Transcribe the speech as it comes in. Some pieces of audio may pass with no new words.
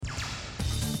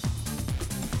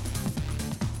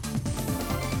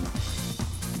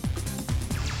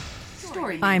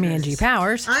Storymakers. I'm Angie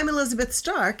Powers. I'm Elizabeth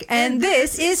Stark. And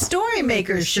this is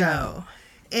Storymakers Show.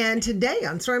 And today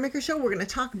on Storymakers Show, we're going to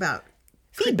talk about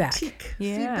Feedback. Critique.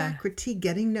 Yeah. Feedback, critique,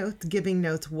 getting notes, giving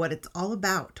notes, what it's all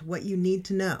about, what you need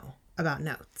to know about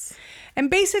notes.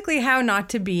 And basically how not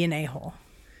to be an a-hole.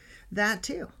 That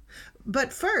too.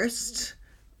 But first,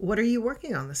 what are you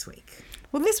working on this week?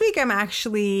 Well, this week I'm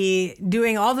actually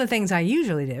doing all the things I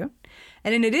usually do.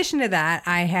 And in addition to that,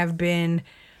 I have been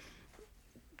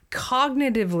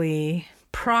cognitively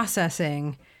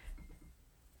processing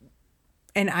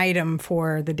an item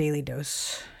for the Daily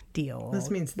Dose deal This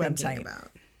means website. thinking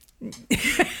about.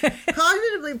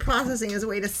 Cognitively processing is a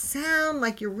way to sound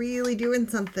like you're really doing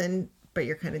something, but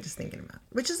you're kind of just thinking about it,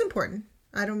 which is important.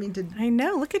 I don't mean to... I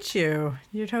know. Look at you.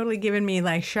 You're totally giving me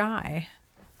like shy.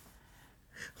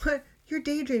 What? You're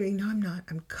daydreaming. No, I'm not.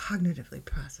 I'm cognitively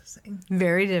processing.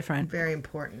 Very different. Very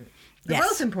important. They're Yes.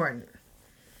 both important.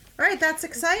 All right, that's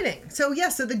exciting. So,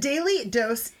 so the Daily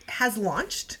Dose has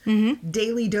launched.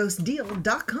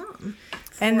 DailyDoseDeal.com.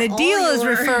 And the For deal all is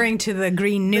your- referring to the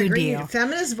Green New Deal.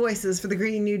 Feminist Voices for the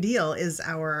Green New Deal is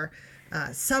our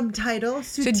subtitle.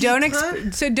 So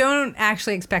don't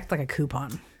actually expect like a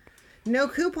coupon. No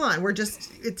coupon.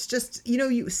 It's just,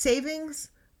 you savings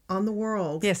on the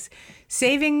world. Yes,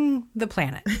 saving the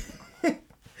planet.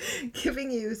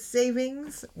 Giving you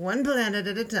savings one planet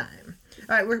at a time.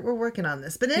 All right, we're working on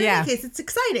this. But in Yeah. any case, it's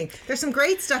exciting. There's some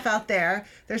great stuff out there.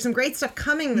 There's some great stuff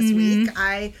coming this week.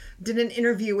 I did an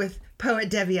interview with poet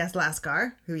Debbie S.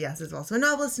 Laskar, who, yes, is also a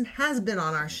novelist and has been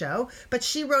on our show. But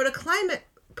she wrote a climate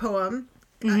poem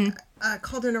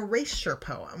called an erasure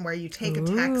poem, where you take a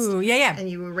text and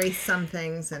you erase some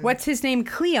things. And What's his name?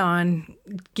 Cleon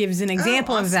gives an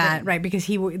example of that, Austin. right? Because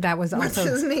that was What's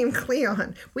also... his name?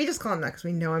 Cleon. We just call him that because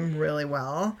we know him really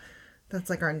well. That's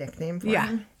like our nickname for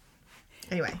him.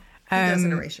 Anyway, he does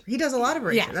an erasure. He does a lot of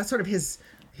erasure. Yeah. That's sort of his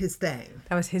thing.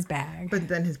 That was his bag. But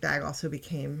then his bag also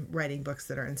became writing books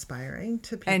that are inspiring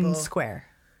to people. And square.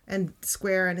 And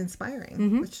square and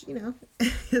inspiring, which,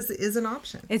 is an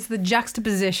option. It's the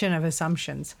juxtaposition of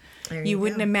assumptions. There You you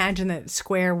wouldn't go. imagine that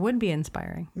square would be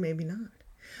inspiring. Maybe not.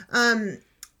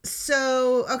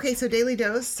 So Daily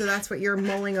Dose. So that's what you're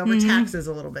mulling over taxes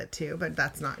a little bit too, but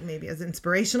that's not maybe as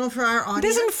inspirational for our It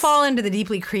audience. doesn't fall into the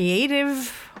deeply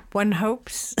creative, one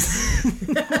hopes.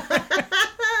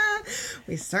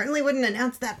 We certainly wouldn't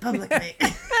announce that publicly.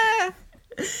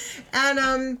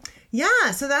 And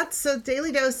so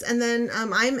Daily Dose, and then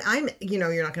I'm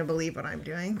you're not going to believe what I'm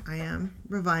doing. I am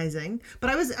revising, but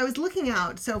I was looking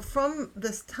out. So from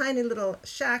this tiny little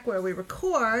shack where we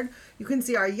record, you can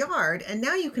see our yard, and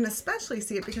now you can especially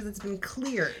see it because it's been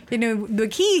cleared. The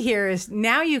key here is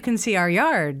now you can see our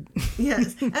yard.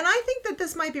 Yes, and I think that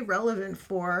this might be relevant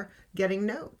for getting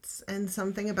notes and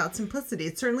something about simplicity.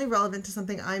 It's certainly relevant to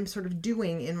something I'm sort of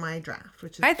doing in my draft,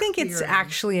 which is I think it's clearing.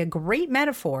 actually a great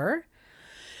metaphor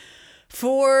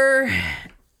for,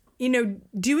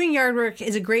 doing yard work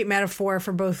is a great metaphor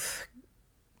for both,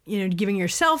 giving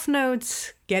yourself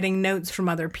notes, getting notes from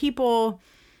other people.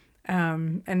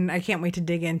 And I can't wait to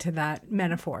dig into that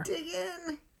metaphor. Dig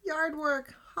in. Yard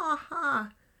work. Ha ha.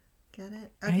 Get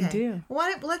it? Okay. I do.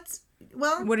 What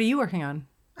What are you working on?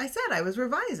 I said I was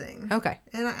revising. Okay.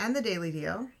 And the Daily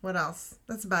Deal. What else?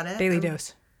 That's about it. Daily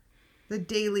Dose. The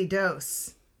Daily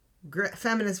Dose.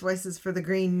 Feminist Voices for the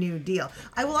Green New Deal.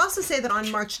 I will also say that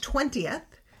on March 20th,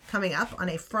 coming up on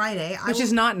a Friday, Which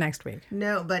is not next week.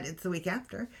 No, but it's the week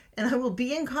after. And I will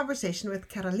be in conversation with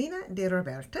Carolina de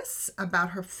Robertis about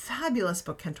her fabulous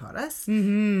book, Cantores,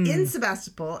 in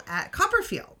Sebastopol at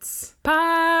Copperfields.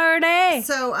 Party!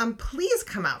 So please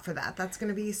come out for that. That's going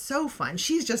to be so fun.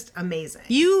 She's just amazing.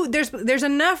 There's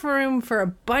enough room for a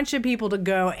bunch of people to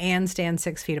go and stand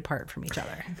 6 feet apart from each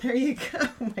other. There you go.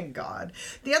 Oh, my God.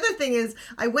 The other thing is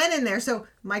I went in there. So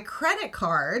my credit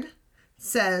card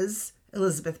says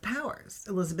Elizabeth Powers,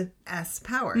 Elizabeth S.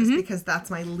 Powers, because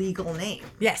that's my legal name.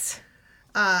 Yes.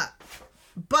 But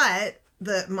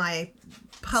my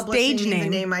publishing Stage name, name.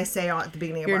 the name I say at the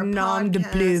beginning Your of our nom de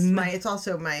podcast, plume. it's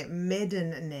also my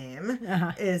maiden name,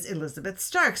 is Elizabeth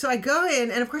Stark. So I go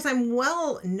in, and of course I'm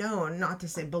well known, not to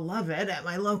say beloved, at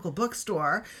my local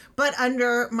bookstore, but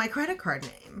under my credit card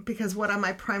name, because what am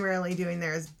I primarily doing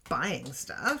there is buying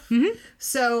stuff.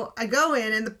 So I go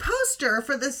in, and the poster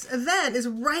for this event is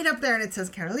right up there, and it says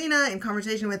Carolina in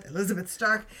conversation with Elizabeth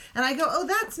Stark, and I go, oh,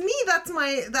 that's me. That's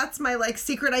my like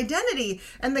secret identity.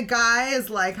 And the guy is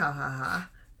like, ha ha ha.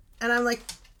 And I'm like,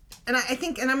 and I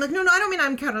think, and I'm like, no, I don't mean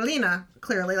I'm Carolina.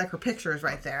 Clearly, like her picture is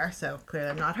right there. So clearly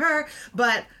I'm not her.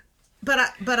 But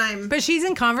But she's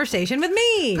in conversation with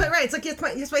me. But right, it's like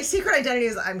it's my secret identity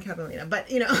is I'm Catalina. But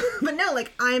but no,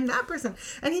 like I'm that person.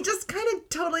 And he just kind of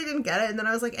totally didn't get it. And then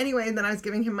I was like, anyway, and then I was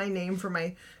giving him my name for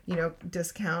my,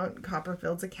 discount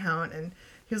Copperfield's account, and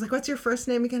he was like, what's your first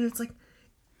name again? And it's like,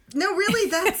 no, really,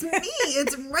 that's me.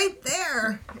 It's right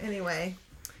there. Anyway,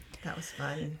 that was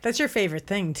fun. That's your favorite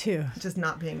thing too. Just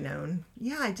not being known.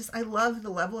 Yeah, I love the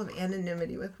level of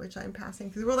anonymity with which I'm passing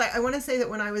through the world. I want to say that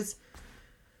when I was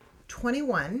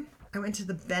 21, I went to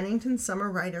the Bennington Summer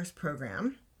Writers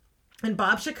Program, and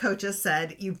Bob Shakocha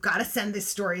said, you've got to send these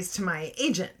stories to my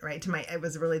agent, right? It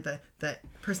was really the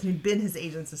person who'd been his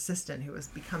agent's assistant who was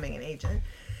becoming an agent.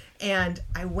 And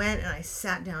I went and I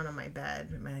sat down on my bed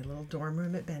in my little dorm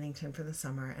room at Bennington for the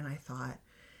summer, and I thought,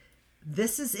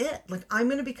 this is it. Like, I'm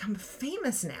going to become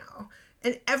famous now.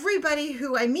 And everybody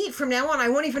who I meet from now on, I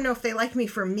won't even know if they like me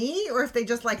for me or if they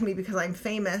just like me because I'm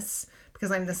famous,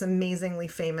 because I'm this amazingly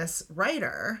famous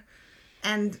writer.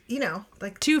 And,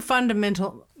 like... Two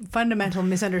fundamental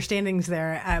misunderstandings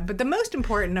there. But the most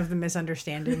important of the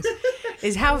misunderstandings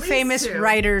is how famous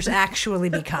writers actually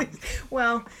become.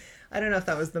 Well, I don't know if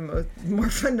that was the more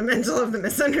fundamental of the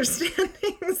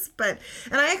misunderstandings. And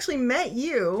I actually met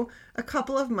you a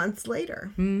couple of months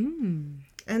later. Mm.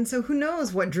 And so who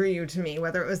knows what drew you to me,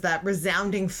 whether it was that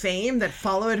resounding fame that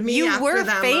followed me after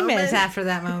that moment. You were famous after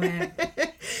that moment.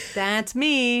 That's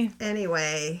me.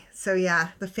 Anyway, so yeah,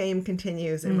 the fame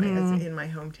continues in my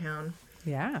hometown.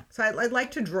 Yeah. So I'd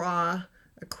like to draw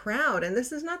a crowd, and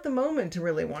this is not the moment to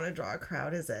really want to draw a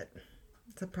crowd, is it?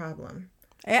 It's a problem.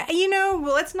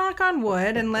 Let's knock on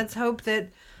wood, and let's hope that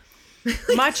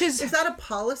much is... Is that a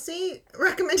policy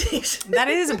recommendation? That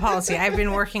is a policy. I've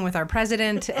been working with our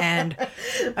president, and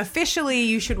officially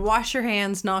you should wash your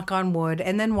hands, knock on wood,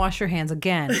 and then wash your hands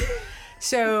again.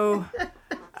 So,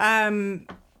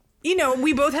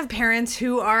 we both have parents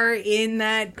who are in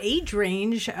that age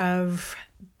range of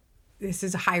this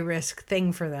is a high risk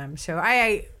thing for them. So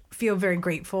I feel very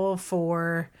grateful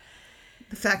for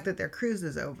the fact that their cruise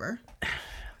is over.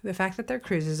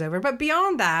 But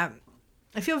beyond that,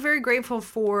 I feel very grateful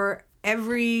for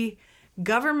every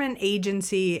government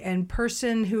agency and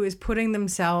person who is putting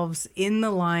themselves in the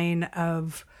line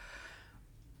of,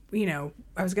 I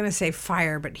was going to say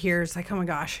fire, but here's like, oh my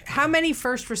gosh, how many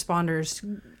first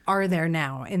responders are there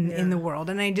now in the world?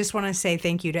 And I just want to say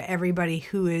thank you to everybody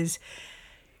who is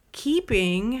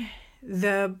keeping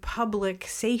the public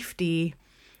safety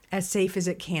as safe as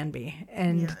it can be.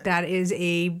 And that is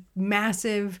a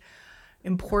massive,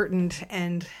 important,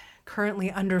 and currently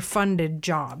underfunded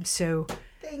job. So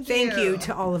thank you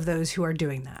to all of those who are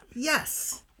doing that.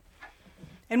 Yes.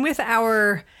 And with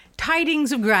our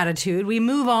tidings of gratitude, we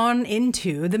move on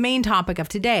into the main topic of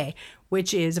today,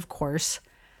 which is, of course,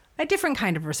 a different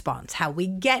kind of response. How we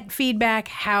get feedback,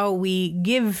 how we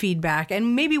give feedback,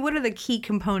 and maybe what are the key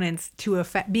components to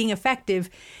being effective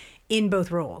in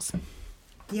both roles.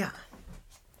 Yeah.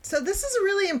 So this is a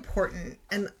really important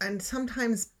and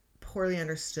sometimes poorly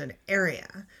understood area.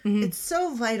 Mm-hmm. It's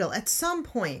so vital. At some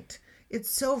point, it's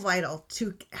so vital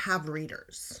to have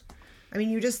readers. I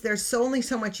mean, there's only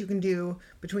so much you can do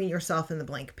between yourself and the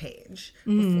blank page.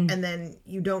 Mm-hmm. And then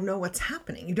you don't know what's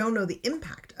happening. You don't know the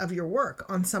impact of your work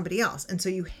on somebody else. And so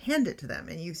you hand it to them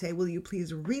and you say, will you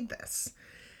please read this?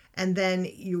 And then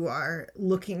you are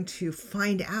looking to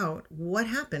find out what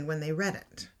happened when they read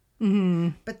it.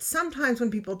 Mm-hmm. But sometimes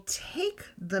when people take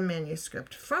the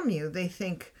manuscript from you, they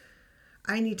think,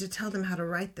 I need to tell them how to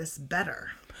write this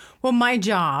better. Well, my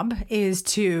job is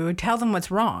to tell them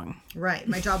what's wrong. Right.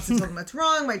 My job is to tell them what's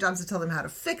wrong. My job is to tell them how to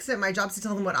fix it. My job is to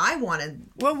tell them what I wanted.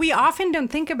 What we often don't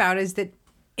think about is that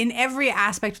in every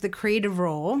aspect of the creative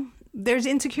role, there's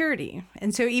insecurity.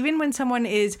 And so even when someone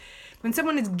is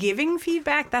giving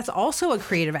feedback, that's also a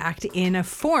creative act in a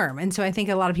form. And so I think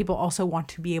a lot of people also want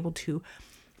to be able to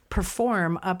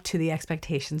perform up to the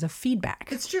expectations of feedback.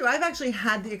 It's true. I've actually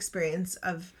had the experience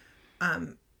of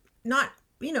not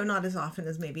as often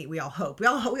as maybe we all hope. We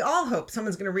all hope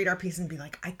someone's going to read our piece and be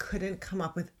like, I couldn't come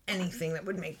up with anything that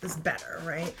would make this better,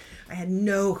 right? I had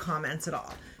no comments at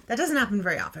all. That doesn't happen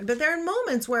very often. But there are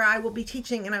moments where I will be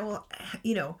teaching and I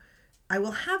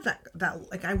will have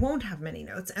that like I won't have many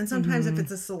notes. And sometimes if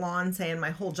it's a salon, say, and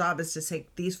my whole job is to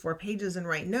take these 4 pages and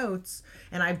write notes,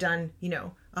 and I've done,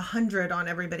 100 on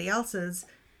everybody else's,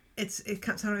 it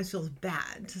sometimes feels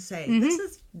bad to say, this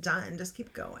is done, just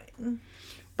keep going.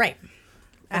 Right.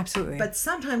 Absolutely. But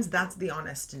sometimes that's the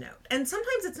honest note. And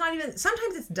sometimes it's not even,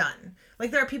 sometimes it's done.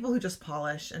 Like there are people who just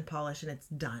polish and it's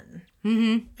done.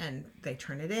 Mm-hmm. And they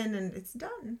turn it in and it's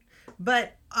done.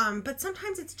 But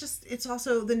sometimes it's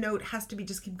also the note has to be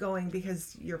just keep going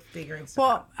because you're figuring stuff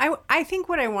out. Well, I think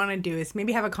what I want to do is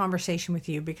maybe have a conversation with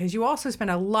you because you also spend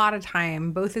a lot of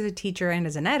time both as a teacher and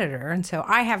as an editor. And so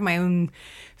I have my own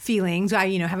feelings.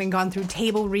 Having gone through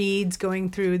table reads,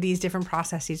 going through these different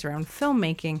processes around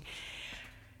filmmaking,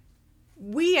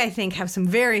 we, I think, have some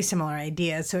very similar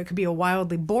ideas. So it could be a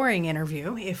wildly boring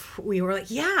interview if we were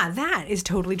like, yeah, that is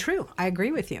totally true. I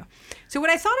agree with you. So what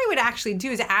I thought I would actually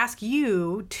do is ask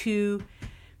you to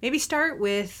maybe start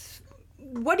with,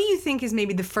 what do you think is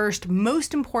maybe the first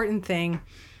most important thing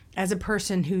as a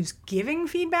person who's giving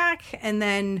feedback, and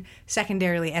then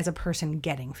secondarily as a person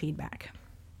getting feedback?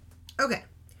 Okay.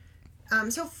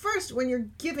 So first, when you're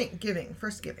giving.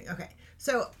 Okay.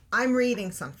 So I'm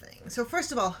reading something. So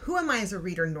first of all, who am I as a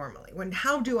reader normally?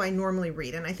 How do I normally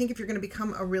read? And I think if you're going to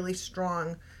become a really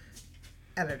strong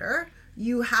editor,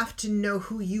 you have to know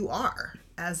who you are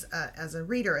as a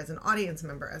reader, as an audience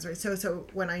member. So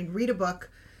when I read a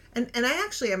book, and I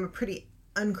actually am a pretty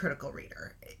uncritical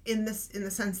reader in the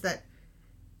sense that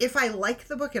if I like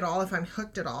the book at all, if I'm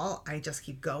hooked at all, I just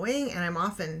keep going, and I'm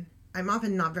often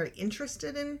not very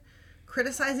interested in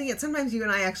criticizing it. Sometimes you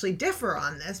and I actually differ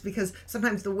on this because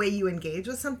sometimes the way you engage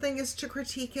with something is to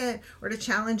critique it or to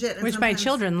challenge it, and which my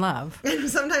children love. And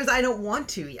sometimes I don't want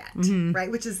to yet, right?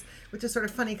 Which is sort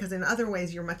of funny because in other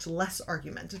ways you're much less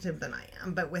argumentative than I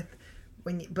am, but with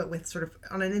sort of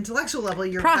on an intellectual level,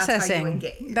 processing. That's how you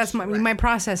engage. That's my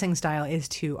processing style is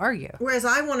to argue. Whereas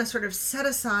I want to sort of set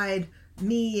aside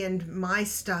me and my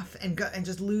stuff and go and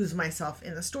just lose myself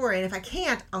in the story. And if I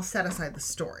can't, I'll set aside the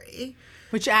story.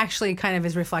 Which actually kind of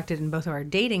is reflected in both of our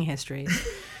dating histories.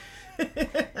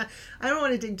 I don't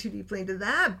want to dig too deeply into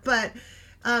that, but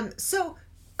so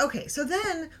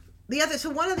then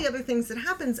one of the other things that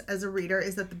happens as a reader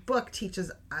is that the book teaches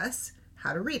us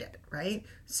how to read it, right?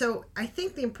 So I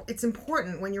think it's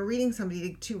important when you're reading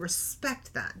somebody to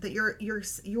respect that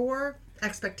your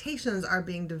expectations are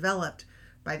being developed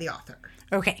by the author.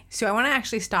 Okay, so I want to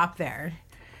actually stop there.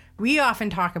 We often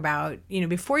talk about,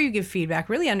 before you give feedback,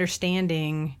 really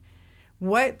understanding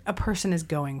what a person is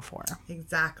going for.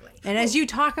 Exactly. And as you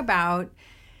talk about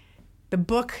the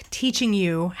book teaching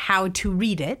you how to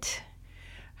read it,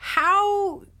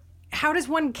 how does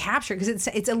one capture? Because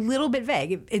it's a little bit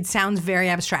vague. It sounds very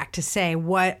abstract to say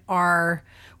what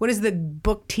is the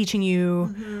book teaching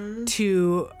you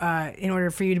to in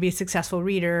order for you to be a successful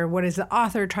reader? What is the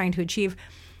author trying to achieve?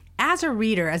 As a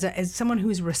reader, as someone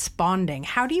who's responding,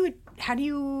 how do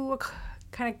you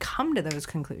kind of come to those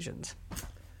conclusions?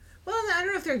 Well, I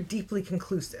don't know if they're deeply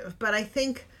conclusive, but I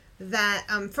think that,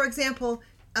 for example,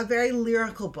 a very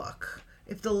lyrical book,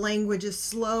 if the language is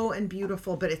slow and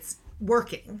beautiful, but it's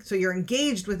working, so you're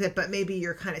engaged with it, but maybe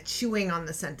you're kind of chewing on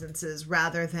the sentences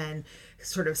rather than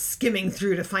sort of skimming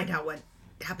through to find out what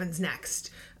happens next.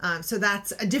 So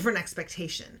that's a different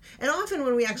expectation. And often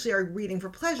when we actually are reading for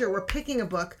pleasure, we're picking a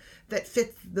book that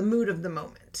fits the mood of the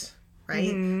moment,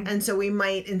 right? Mm-hmm. And so we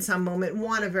might in some moment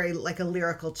want a very like a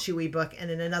lyrical, chewy book, and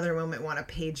in another moment want a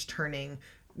page-turning,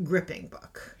 gripping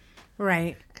book.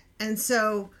 Right. And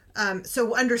so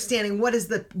understanding what is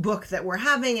the book that we're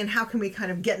having and how can we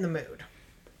kind of get in the mood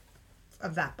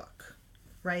of that book.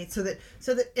 Right. So that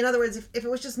in other words, if it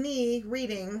was just me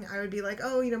reading, I would be like,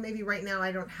 oh, maybe right now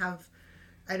I don't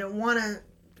want to,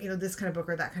 this kind of book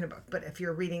or that kind of book. But if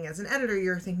you're reading as an editor,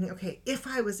 you're thinking, okay, if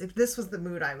this was the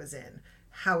mood I was in,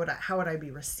 how would I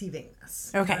be receiving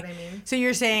this? Okay. You know what I mean? So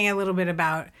you're saying a little bit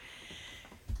about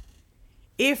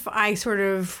if I sort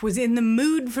of was in the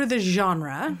mood for the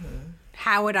genre,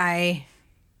 how would I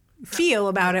feel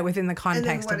about it within the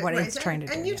context of what it's trying to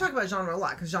do. And you talk about genre a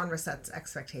lot because genre sets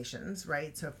expectations,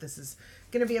 right? So if this is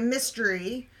going to be a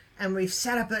mystery and we've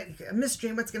set up a mystery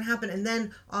and what's going to happen, and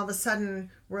then all of a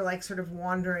sudden we're like sort of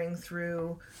wandering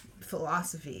through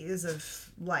philosophies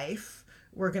of life,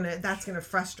 that's going to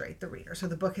frustrate the reader. So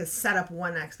the book has set up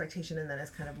one expectation and then it's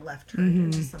kind of left turned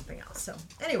into something else. So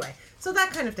anyway, so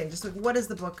that kind of thing, just like what is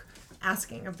the book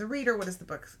asking of the reader? What is the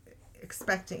book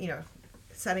expecting,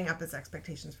 setting up its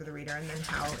expectations for the reader, and then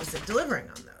how is it delivering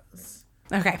on those?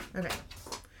 Okay.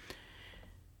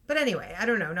 But anyway, I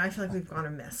don't know. Now I feel like we've gone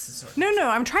amiss. Sort of. No.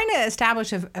 I'm trying to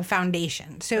establish a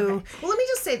foundation. So, okay. Well, let me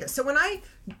just say this. So when I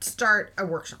start a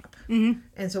workshop,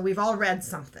 and so we've all read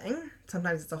something.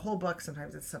 Sometimes it's a whole book.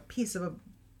 Sometimes it's a piece of a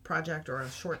project or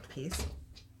a short piece.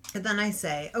 And then I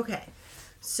say, okay,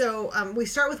 so we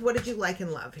start with what did you like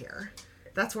and love here?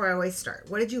 That's where I always start.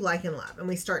 What did you like and love? And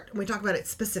we talk about it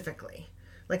specifically.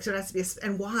 Like, so it has to be,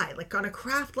 and why? Like, on a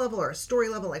craft level or a story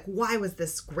level, like, why was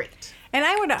this great? And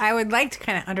I would like to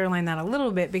kind of underline that a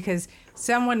little bit, because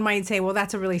someone might say, well,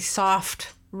 that's a really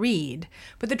soft read.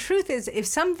 But the truth is, if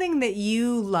something that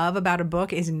you love about a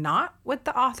book is not what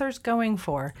the author's going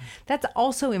for, that's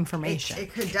also information.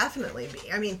 It could definitely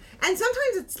be. I mean, and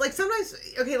sometimes it's like,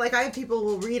 okay, like I have people who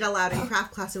will read aloud in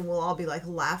craft class and we'll all be like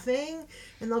laughing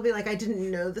and they'll be like, I didn't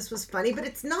know this was funny, but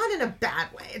it's not in a bad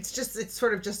way. It's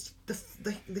sort of just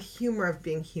the humor of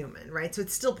being human, right? So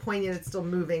it's still poignant, it's still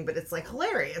moving, but it's like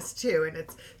hilarious too. And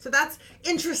so that's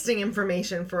interesting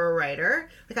information for a writer.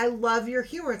 Like, I love your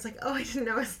humor. It's like, oh, I didn't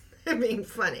know it was being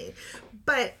funny,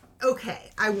 but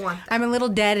okay, I want that. I'm a little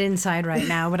dead inside right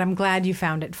now, but I'm glad you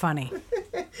found it funny.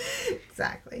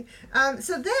 Exactly.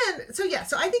 So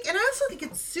I think, and I also think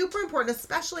it's super important,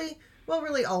 especially, well,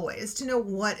 really always, to know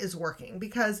what is working,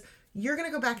 because you're going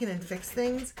to go back in and fix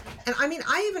things. And I mean,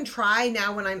 I even try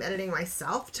now when I'm editing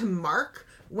myself to mark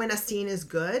when a scene is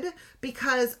good,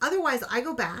 because otherwise I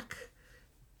go back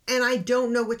and I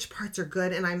don't know which parts are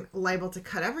good and I'm liable to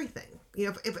cut everything. You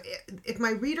know, if my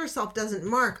reader self doesn't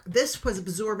mark, this was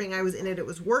absorbing, I was in it, it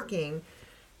was working,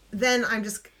 then I'm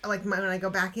just like, when I go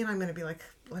back in, I'm going to be like,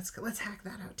 let's hack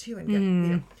that out too and get,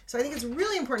 you know. So I think it's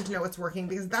really important to know what's working,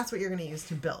 because that's what you're going to use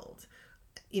to build,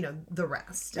 you know, the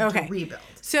rest, and to rebuild.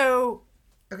 So,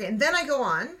 okay, and then I go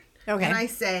on, and I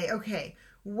say, okay,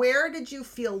 where did you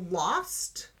feel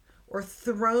lost or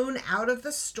thrown out of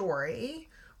the story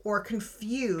or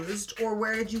confused, or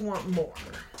where did you want more?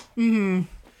 Mm-hmm.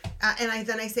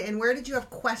 Then I say, and where did you have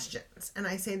questions? And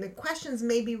I say the questions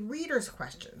may be readers'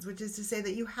 questions, which is to say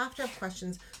that you have to have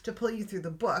questions to pull you through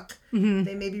the book. Mm-hmm.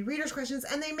 They may be readers' questions,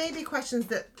 and they may be questions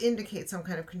that indicate some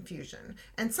kind of confusion.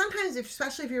 And sometimes,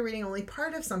 especially if you're reading only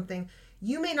part of something,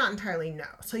 you may not entirely know.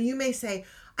 So you may say,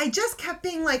 I just kept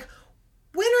being like,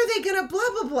 when are they going to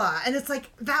blah, blah, blah? And it's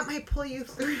like, that might pull you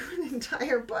through an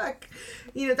entire book.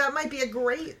 You know, that might be a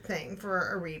great thing for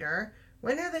a reader.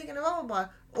 When are they going to blah, blah,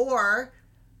 blah? Or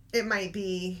it might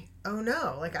be, oh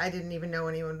no, like I didn't even know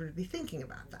anyone would be thinking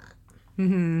about that.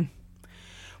 Mm-hmm.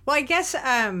 Well, I guess,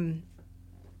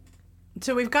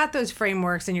 so we've got those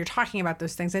frameworks and you're talking about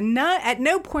those things, and at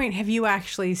no point have you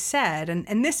actually said,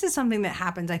 and this is something that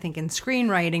happens, I think, in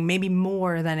screenwriting, maybe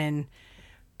more than in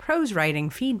prose writing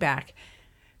feedback.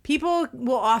 People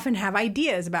will often have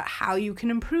ideas about how you can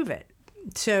improve it.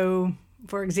 So,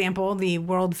 for example, the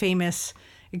world famous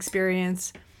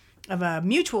experience of a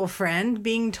mutual friend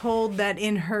being told that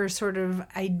in her sort of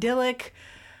idyllic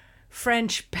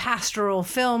French pastoral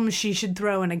film, she should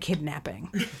throw in a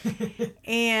kidnapping.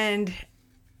 And,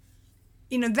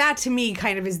 you know, that to me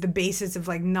kind of is the basis of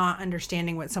like not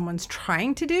understanding what someone's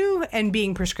trying to do and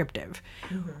being prescriptive.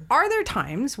 Mm-hmm. Are there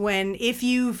times when if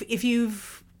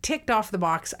you've ticked off the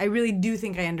box, I really do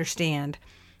think I understand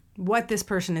what this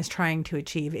person is trying to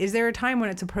achieve? Is there a time when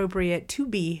it's appropriate to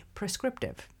be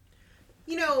prescriptive?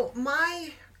 You know,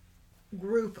 my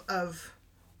group of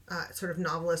sort of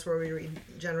novelists where we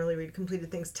generally read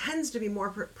completed things tends to be more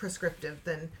prescriptive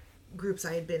than groups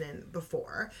I had been in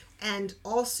before. And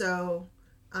also,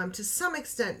 to some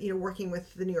extent, you know, working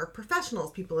with the New York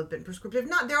professionals, people have been prescriptive.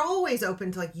 They're always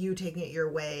open to like you taking it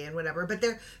your way and whatever, but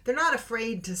they're not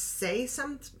afraid to say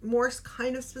some more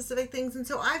kind of specific things. And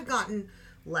so I've gotten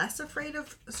less afraid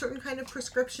of a certain kind of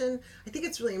prescription. I think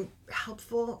it's really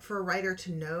helpful for a writer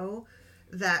to know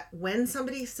that when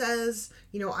somebody says,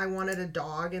 you know, I wanted a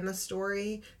dog in the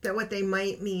story, that what they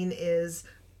might mean is,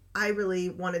 I really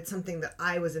wanted something that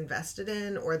I was invested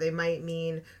in, or they might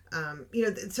mean, you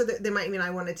know, so that they might mean I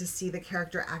wanted to see the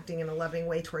character acting in a loving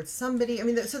way towards somebody. I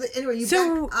mean, anyway, you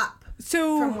back up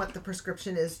from what the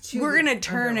prescription is to. We're going to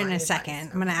turn in a second.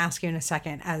 I'm going to ask you in a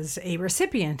second as a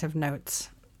recipient of notes.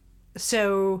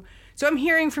 So I'm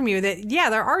hearing from you that, yeah,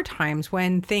 there are times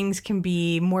when things can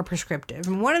be more prescriptive.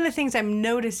 And one of the things I'm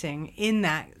noticing in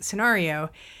that scenario,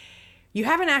 you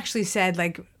haven't actually said,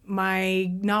 like, my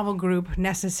novel group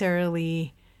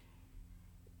necessarily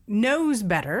knows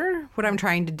better what I'm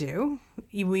trying to do.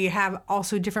 We have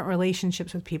also different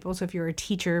relationships with people. So if you're a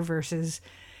teacher versus,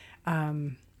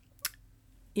 you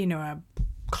know, a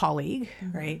colleague,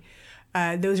 mm-hmm. right?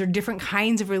 Those are different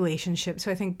kinds of relationships.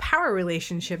 So I think power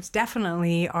relationships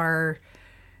definitely are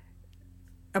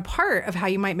a part of how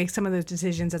you might make some of those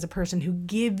decisions as a person who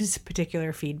gives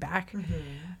particular feedback.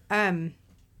 Mm-hmm.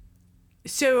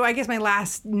 So I guess my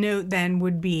last note then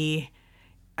would be,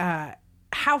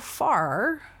 how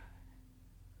far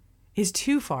is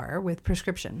too far with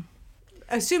prescription?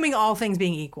 Assuming all things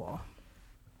being equal.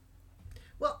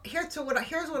 Well, here's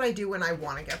what I do when I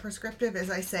want to get prescriptive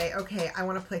is I say, okay, I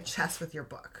want to play chess with your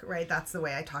book, right? That's the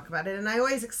way I talk about it. And I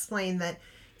always explain that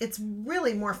it's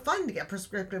really more fun to get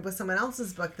prescriptive with someone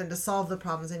else's book than to solve the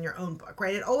problems in your own book,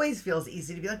 right? It always feels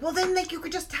easy to be like, well, then like you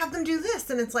could just have them do this.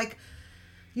 And it's like,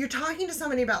 you're talking to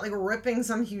somebody about like ripping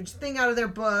some huge thing out of their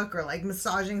book or like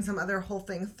massaging some other whole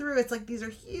thing through. It's like these are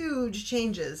huge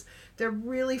changes. They're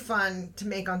really fun to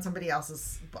make on somebody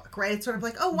else's book, right? It's sort of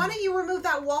like, oh, why don't you remove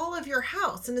that wall of your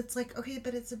house? And it's like, okay,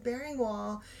 but it's a bearing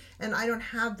wall and I don't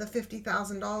have the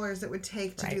 $50,000 it would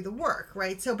take to do the work,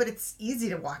 right? So, but it's easy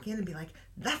to walk in and be like,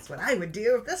 that's what I would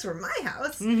do if this were my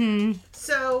house. Mm-hmm.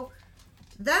 So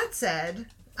that said,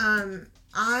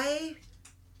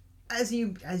 as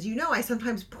you know, I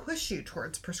sometimes push you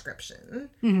towards prescription.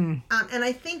 Mm-hmm. And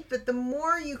I think that the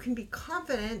more you can be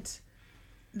confident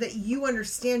that you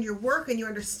understand your work and you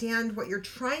understand what you're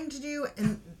trying to do,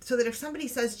 and so that if somebody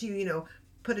says to you, you know,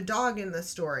 put a dog in the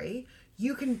story,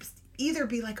 you can either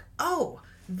be like, oh,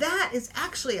 that is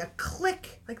actually a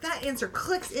click, like that answer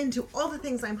clicks into all the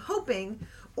things I'm hoping,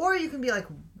 or you can be like,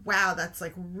 wow, that's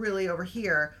like really over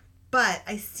here. But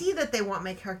I see that they want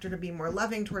my character to be more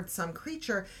loving towards some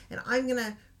creature, and I'm going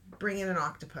to bring in an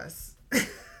octopus.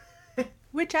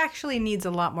 Which actually needs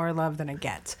a lot more love than it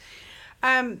gets.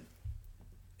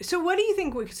 So what do you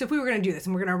think, so if we were going to do this,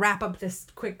 and we're going to wrap up this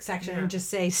quick section and just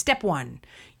say, step one,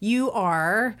 you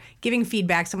are giving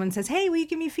feedback. Someone says, hey, will you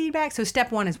give me feedback? So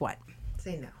step one is what?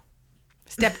 Say no.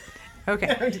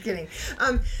 Okay. I'm just kidding.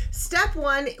 Step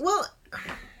one, well,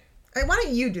 why don't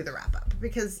you do the wrap up?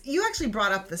 Because you actually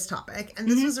brought up this topic, and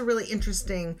this was a really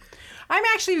interesting... I'm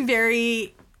actually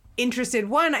very interested.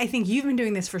 One, I think you've been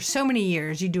doing this for so many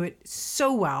years. You do it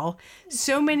so well.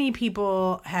 So many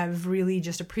people have really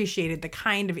just appreciated the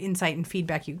kind of insight and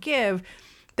feedback you give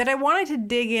that I wanted to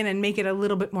dig in and make it a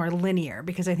little bit more linear,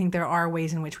 because I think there are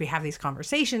ways in which we have these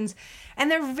conversations,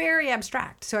 and they're very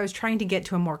abstract. So I was trying to get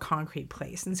to a more concrete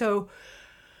place. And so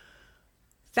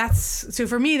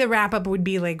for me, the wrap up would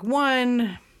be like,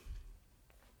 one,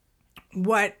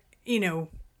 what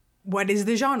is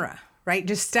the genre, right?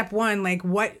 Just step one, like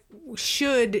what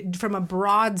should, from a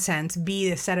broad sense,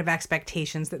 be a set of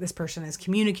expectations that this person is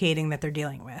communicating that they're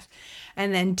dealing with?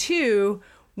 And then two,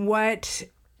 what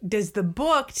does the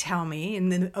book tell me in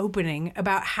the opening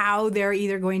about how they're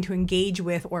either going to engage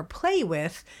with or play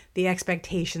with the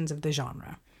expectations of the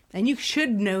genre? And you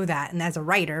should know that. And as a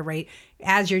writer, right,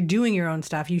 as you're doing your own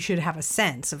stuff, you should have a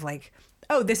sense of like,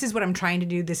 oh, this is what I'm trying to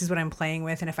do. This is what I'm playing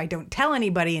with. And if I don't tell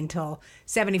anybody until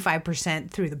 75%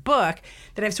 through the book,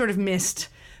 that I've sort of missed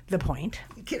the point.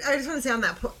 I just want to say on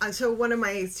that. So one of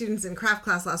my students in craft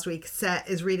class last week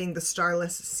is reading The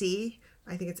Starless Sea.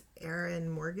 I think it's Erin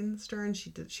Morgenstern.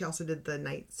 She also did The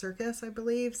Night Circus, I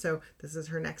believe. So this is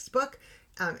her next book.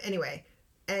 Anyway,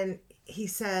 and he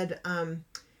said...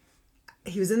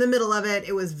 he was in the middle of it.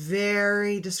 It was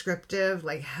very descriptive,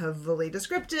 like heavily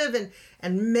descriptive,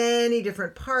 and many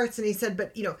different parts. And he said,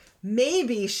 but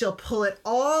maybe she'll pull it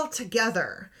all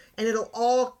together and it'll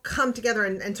all come together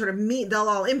and sort of meet. They'll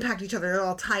all impact each other. They'll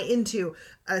all tie into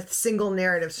a single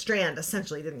narrative strand.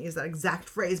 Essentially, didn't use that exact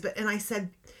phrase, and I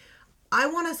said, I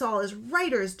want us all as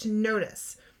writers to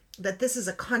notice that this is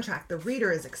a contract the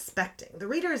reader is expecting. The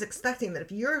reader is expecting that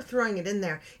if you're throwing it in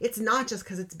there, it's not just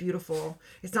because it's beautiful.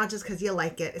 It's not just because you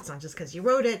like it. It's not just because you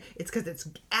wrote it. It's because it's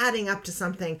adding up to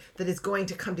something that is going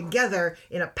to come together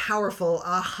in a powerful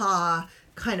aha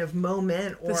kind of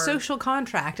moment. Or the social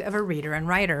contract of a reader and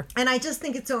writer. And I just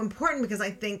think it's so important because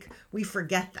I think we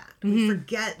forget that. Mm-hmm. We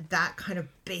forget that kind of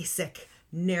basic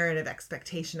narrative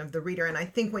expectation of the reader. And I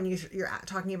think when you're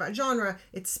talking about genre,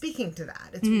 it's speaking to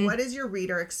that. It's what is your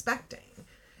reader expecting?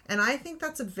 And I think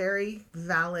that's a very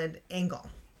valid angle.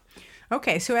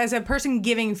 Okay, so as a person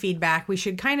giving feedback, we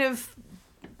should kind of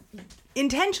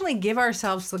intentionally give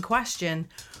ourselves the question,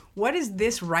 what is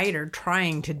this writer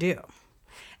trying to do?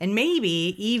 And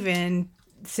maybe even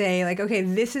say like, okay,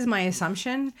 this is my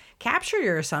assumption. Capture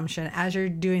your assumption as you're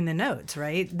doing the notes,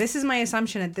 right? This is my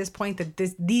assumption at this point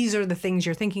that these are the things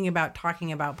you're thinking about,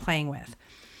 talking about, playing with.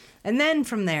 And then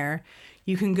from there,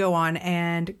 you can go on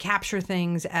and capture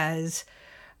things as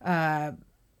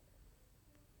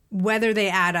whether they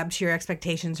add up to your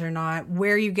expectations or not,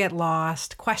 where you get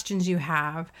lost, questions you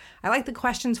have. I like the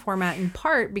questions format in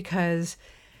part because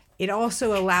it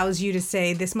also allows you to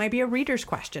say, this might be a reader's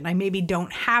question. I maybe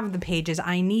don't have the pages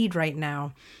I need right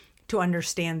now to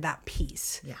understand that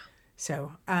piece. Yeah.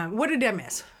 So what did I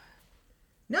miss?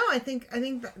 No, I think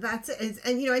that's it.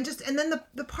 And then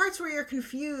the parts where you're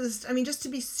confused, I mean, just to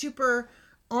be super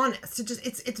honest,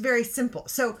 it's very simple.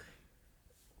 So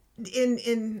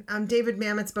in David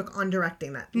Mamet's book on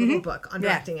directing, that little book on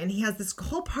directing, and he has this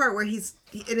whole part where he's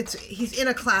in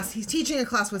a class, he's teaching a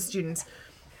class with students,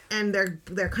 and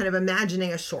they're kind of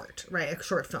imagining a short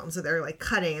film. So they're like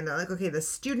cutting, and they're like, okay, the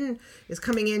student is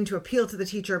coming in to appeal to the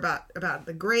teacher about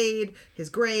his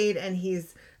grade, and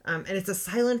he's And it's a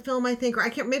silent film, I think,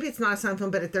 or maybe it's not a silent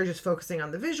film, but they're just focusing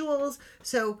on the visuals.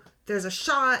 So there's a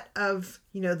shot of,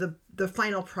 the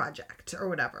final project or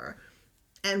whatever.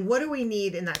 And what do we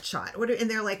need in that shot? And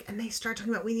they're like, and they start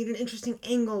talking about, we need an interesting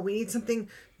angle. We need something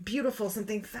beautiful,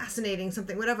 something fascinating,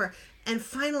 something whatever. And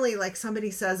finally, like somebody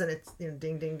says, and it's, ding,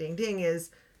 ding, ding, ding, is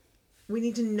we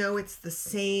need to know it's the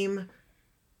same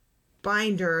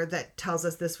binder that tells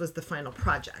us this was the final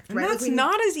project. And right? that's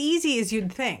not as easy as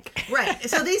you'd think. Right.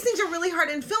 So these things are really hard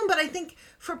in film, but I think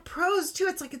for prose too,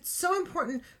 it's so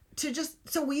important to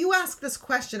so you ask this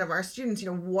question of our students,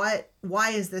 why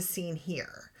is this scene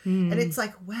here? And it's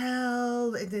like,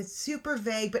 well, it's super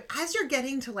vague, but as you're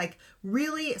getting to like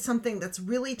really something that's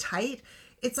really tight,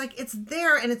 it's like it's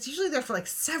there, and it's usually there for like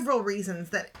several reasons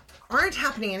that aren't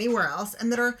happening anywhere else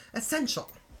and that are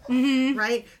essential.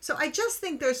 Right? So I just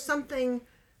think there's something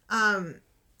kind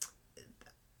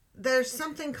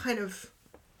of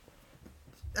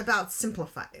about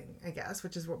simplifying, I guess,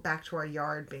 which is back to our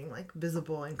yard being like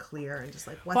visible and clear and just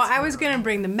like what's I was going to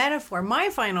bring the metaphor, my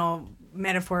final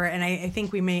metaphor, and I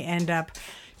think we may end up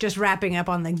just wrapping up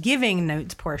on the giving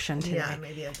notes portion today. Yeah,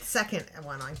 maybe a second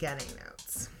one on getting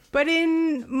notes. But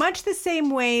in much the same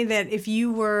way that if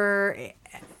you were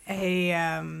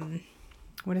a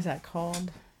what is that called?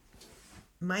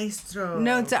 Maestro.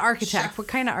 No, it's an architect. Chef. What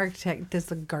kind of architect does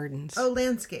the gardens? Oh,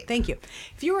 landscape. Thank you.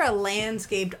 If you were a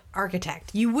landscaped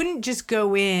architect, you wouldn't just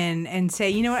go in and say,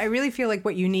 you know what, I really feel like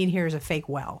what you need here is a fake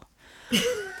well.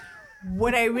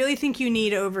 What I really think you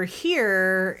need over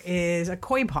here is a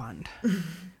koi pond,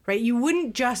 right? You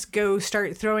wouldn't just go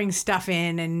start throwing stuff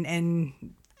in and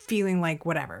feeling like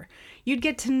whatever. You'd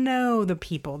get to know the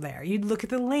people there. You'd look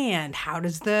at the land. What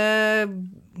is the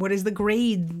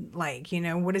grade like?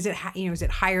 What is it? Is it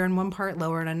higher in one part,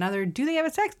 lower in another? Do they have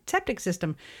a septic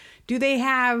system? Do they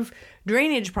have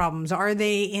drainage problems? Are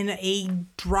they in a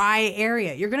dry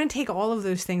area? You're going to take all of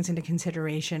those things into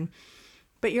consideration,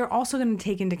 but you're also going to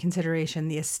take into consideration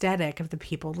the aesthetic of the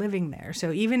people living there.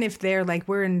 So even if they're like,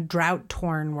 we're in drought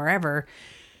torn wherever,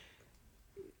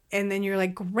 and then you're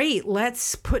like, great,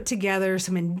 let's put together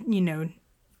some,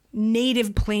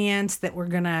 native plants that we're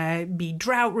going to be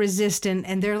drought resistant.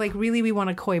 And they're like, really, we want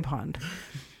a koi pond.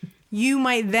 You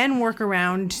might then work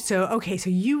around. So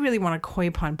you really want a koi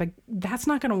pond, but that's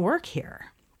not going to work here.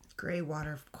 Gray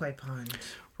water koi pond.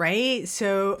 Right?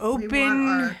 So what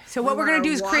we're going to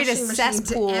do is create a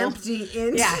cesspool. Empty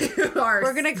into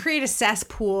We're going to create a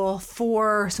cesspool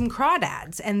for some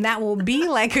crawdads, and that will be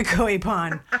like a koi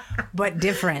pond, but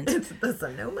different. It's the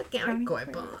Sonoma County koi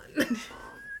pond.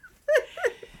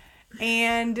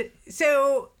 And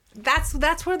so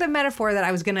that's where the metaphor that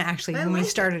I was going to actually, when we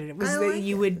started it, was that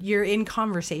you're in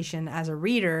conversation as a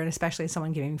reader, and especially as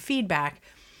someone giving feedback,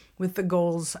 with the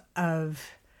goals of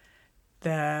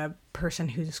the person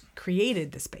who's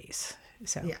created the space.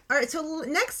 So yeah. All right. So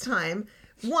next time,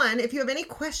 if you have any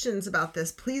questions about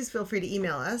this, please feel free to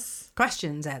email us.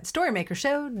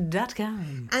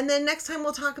 questions@storymakershow.com. And then next time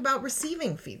we'll talk about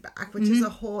receiving feedback, which is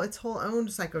its whole own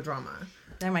psychodrama.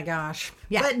 Oh my gosh.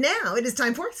 Yeah. But now it is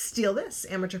time for Steal This,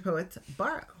 Amateur Poets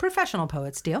Borrow. Professional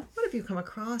poets steal. What have you come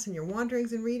across in your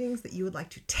wanderings and readings that you would like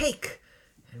to take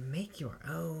and make your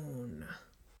own?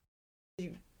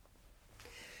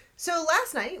 So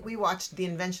last night we watched The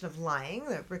Invention of Lying,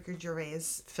 the Ricky Gervais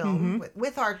film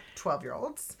with our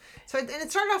 12-year-olds. So and it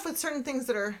started off with certain things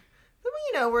that are,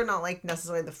 were not like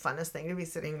necessarily the funnest thing to be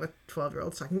sitting with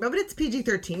 12-year-olds talking about, but it's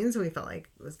PG-13, so we felt like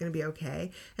it was going to be okay.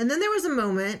 And then there was a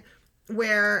moment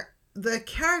where the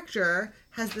character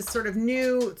has this sort of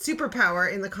new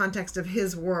superpower in the context of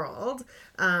his world,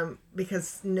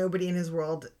 because nobody in his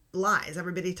world lies.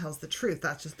 Everybody tells the truth.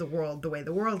 That's just the world, the way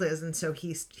the world is. And so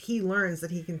he learns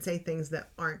that he can say things that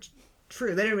aren't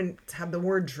true. They don't even have the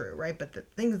word true, right? But the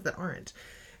things that aren't.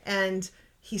 And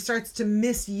he starts to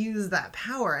misuse that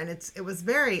power. And it was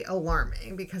very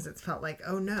alarming, because it felt like,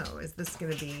 oh no, is this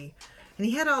going to be... And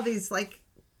he had all these like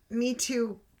Me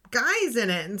Too guys in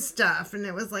it and stuff. And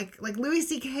it was like Louis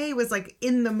C.K. was like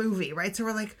in the movie, right? So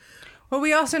we're like... Well,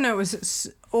 we also know it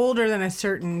was older than a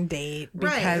certain date,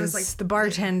 because right. It was like, the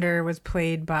bartender was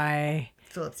played by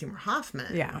Philip Seymour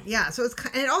Hoffman. Yeah. Yeah. So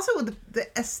and it also, the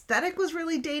aesthetic was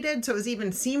really dated. So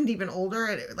it seemed even older.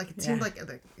 It seemed like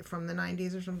from the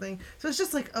 90s or something. So it's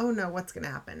just like, oh no, what's going to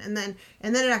happen? And then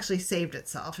it actually saved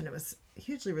itself, and it was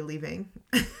hugely relieving.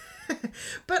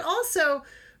 But also,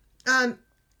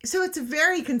 so it's a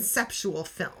very conceptual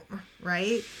film,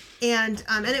 right? And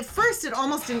at first it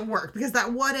almost didn't work, because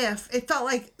that what if, it felt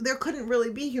like there couldn't really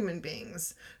be human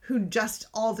beings who just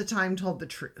all the time told the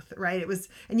truth, right? It was,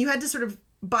 and you had to sort of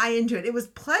buy into it. It was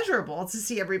pleasurable to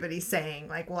see everybody saying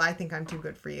like, well, I think I'm too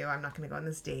good for you. I'm not going to go on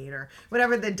this date or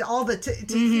whatever, to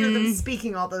hear them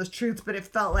speaking all those truths. But it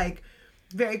felt like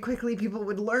very quickly people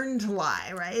would learn to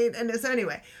lie. Right. And so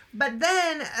anyway, but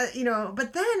then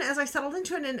as I settled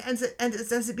into it and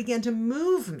as it began to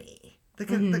move me,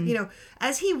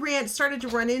 as he started to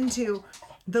run into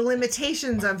the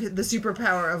limitations of the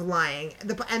superpower of lying,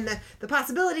 the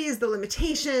possibilities, the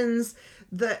limitations,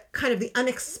 the kind of the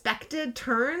unexpected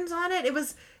turns on it. It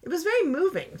was very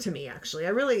moving to me, actually. I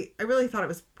really thought it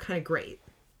was kind of great.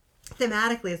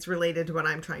 Thematically, it's related to what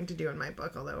I'm trying to do in my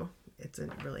book, although it's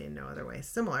really in no other way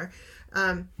similar.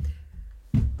 So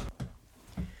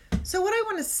what I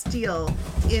want to steal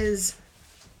is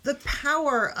the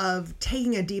power of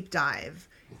taking a deep dive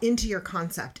into your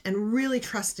concept and really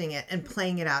trusting it and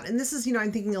playing it out. And this is,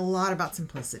 I'm thinking a lot about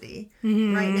simplicity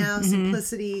right now,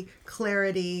 simplicity,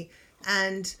 clarity.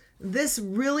 And this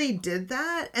really did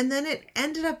that. And then it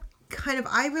ended up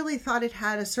I really thought it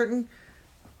had a certain,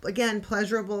 again,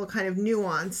 pleasurable kind of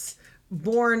nuance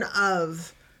born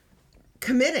of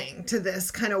committing to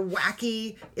this kind of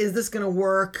wacky, is this going to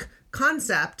work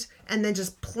concept, and then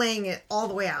just playing it all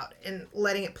the way out and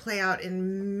letting it play out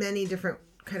in many different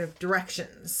kind of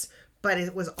directions. But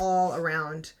it was all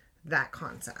around that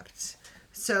concept.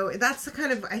 So that's the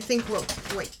kind of, I think,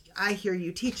 what I hear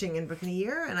you teaching in Book in a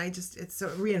Year, and it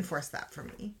reinforced that for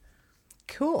me.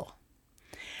 Cool.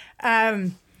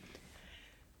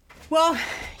 Well,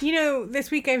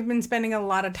 this week I've been spending a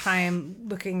lot of time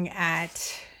looking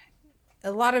at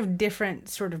a lot of different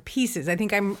sort of pieces. I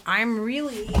think I'm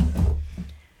really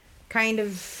kind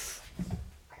of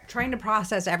trying to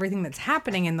process everything that's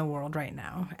happening in the world right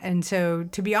now. And so,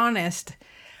 to be honest,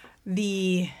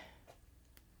 the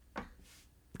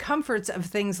comforts of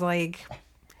things like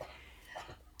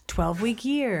 12-week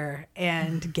year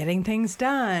and getting things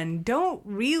done don't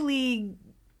really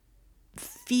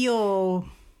feel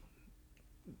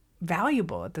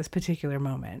valuable at this particular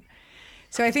moment.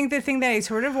 So I think the thing that I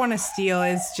sort of want to steal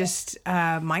is just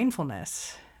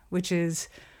mindfulness, which is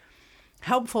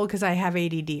helpful because I have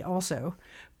ADD also.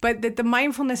 But that the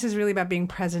mindfulness is really about being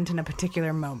present in a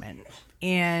particular moment.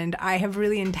 And I have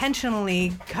really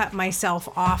intentionally cut myself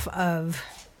off of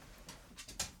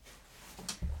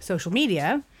social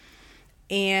media.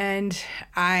 And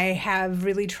I have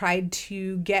really tried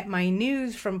to get my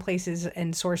news from places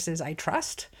and sources I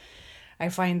trust. I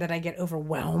find that I get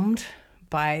overwhelmed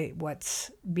by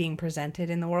what's being presented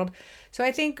in the world. So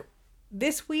I think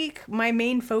this week, my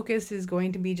main focus is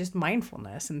going to be just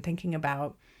mindfulness and thinking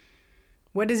about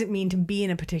what does it mean to be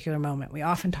in a particular moment. We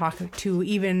often talk to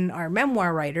even our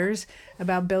memoir writers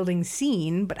about building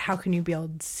scene, but how can you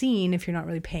build scene if you're not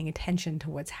really paying attention to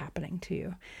what's happening to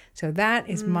you? So that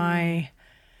is my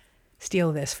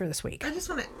steal this for this week. I just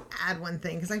want to add one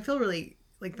thing because I feel really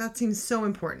like that seems so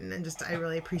important, and just I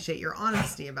really appreciate your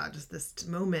honesty about just this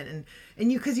moment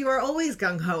and you, because you are always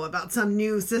gung-ho about some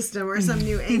new system or some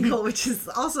new angle, which is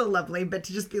also lovely, but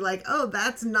to just be like, oh,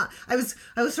 that's not, I was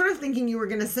sort of thinking you were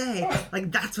gonna say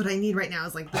like that's what I need right now. I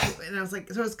was like, and I was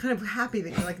like, so I was kind of happy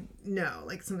that you're like, no,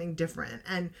 like something different.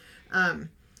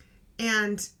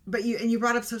 But you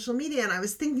brought up social media, and I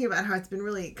was thinking about how it's been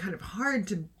really kind of hard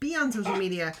to be on social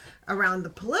media around the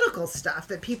political stuff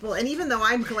that people, and even though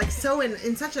I'm like so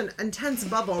in such an intense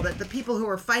bubble that the people who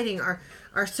are fighting are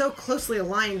so closely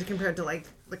aligned compared to like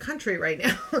the country right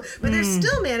now, but they're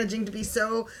still managing to be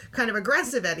so kind of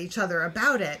aggressive at each other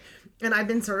about it. And I've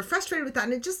been sort of frustrated with that.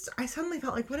 And I suddenly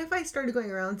felt like, what if I started going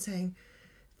around saying,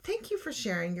 thank you for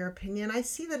sharing your opinion. I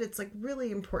see that it's like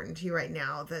really important to you right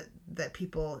now that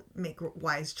people make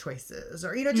wise choices,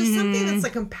 or, just something that's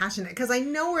like compassionate, because I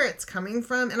know where it's coming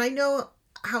from, and I know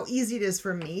how easy it is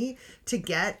for me to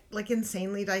get like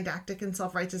insanely didactic and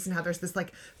self-righteous, and how there's this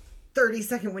like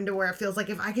 30-second window where it feels like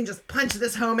if I can just punch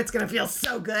this home, it's going to feel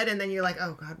so good. And then you're like,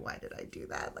 oh God, why did I do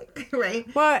that? Like, right.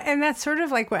 Well, and that's sort of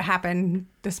like what happened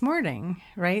this morning,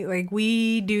 right? Like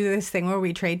we do this thing where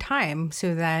we trade time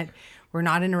so that we're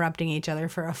not interrupting each other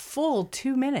for a full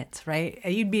 2 minutes, right?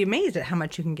 You'd be amazed at how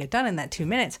much you can get done in that 2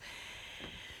 minutes.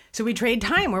 So we trade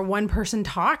time where one person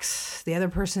talks, the other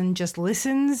person just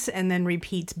listens and then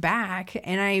repeats back.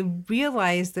 And I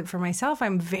realized that for myself,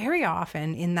 I'm very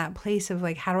often in that place of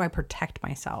like, how do I protect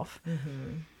myself?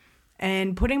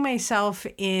 And putting myself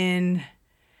in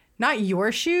not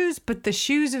your shoes, but the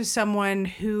shoes of someone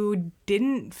who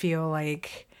didn't feel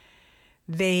like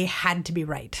they had to be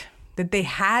right, that they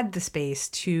had the space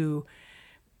to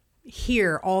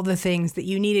hear all the things that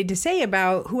you needed to say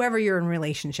about whoever you're in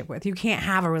relationship with. You can't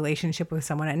have a relationship with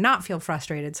someone and not feel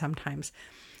frustrated sometimes.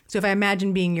 So if I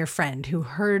imagine being your friend who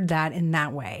heard that in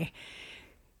that way,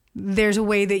 there's a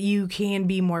way that you can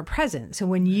be more present. So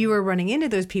when you are running into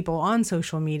those people on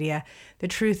social media, the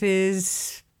truth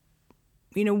is,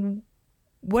 you know,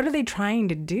 what are they trying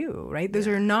to do, right? Those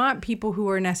are not people who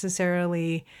are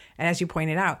necessarily, as you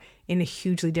pointed out, in a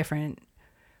hugely different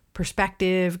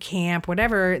perspective, camp,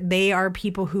 whatever. They are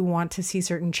people who want to see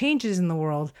certain changes in the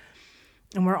world.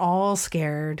 And we're all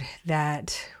scared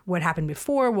that what happened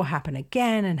before will happen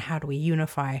again. And how do we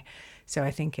unify? So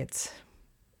I think it's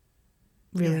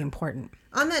really important.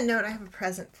 On that note, I have a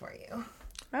present for you.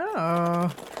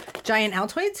 Oh, giant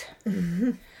Altoids?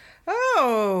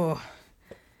 Oh,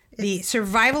 the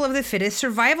Survival of the Fittest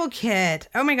survival kit.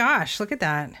 Oh my gosh, look at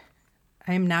that.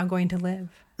 I am now going to live.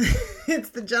 It's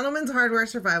the Gentleman's Hardware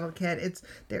survival kit.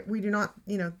 We do not,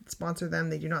 sponsor them.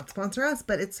 They do not sponsor us,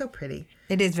 but it's so pretty.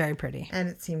 It is very pretty. And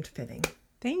it seemed fitting.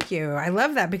 Thank you. I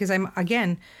love that because I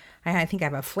think I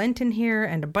have a flint in here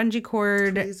and a bungee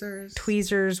cord.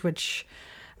 Tweezers, which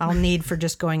I'll need for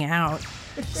just going out.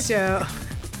 So,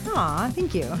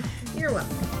 thank you. You're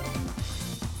welcome.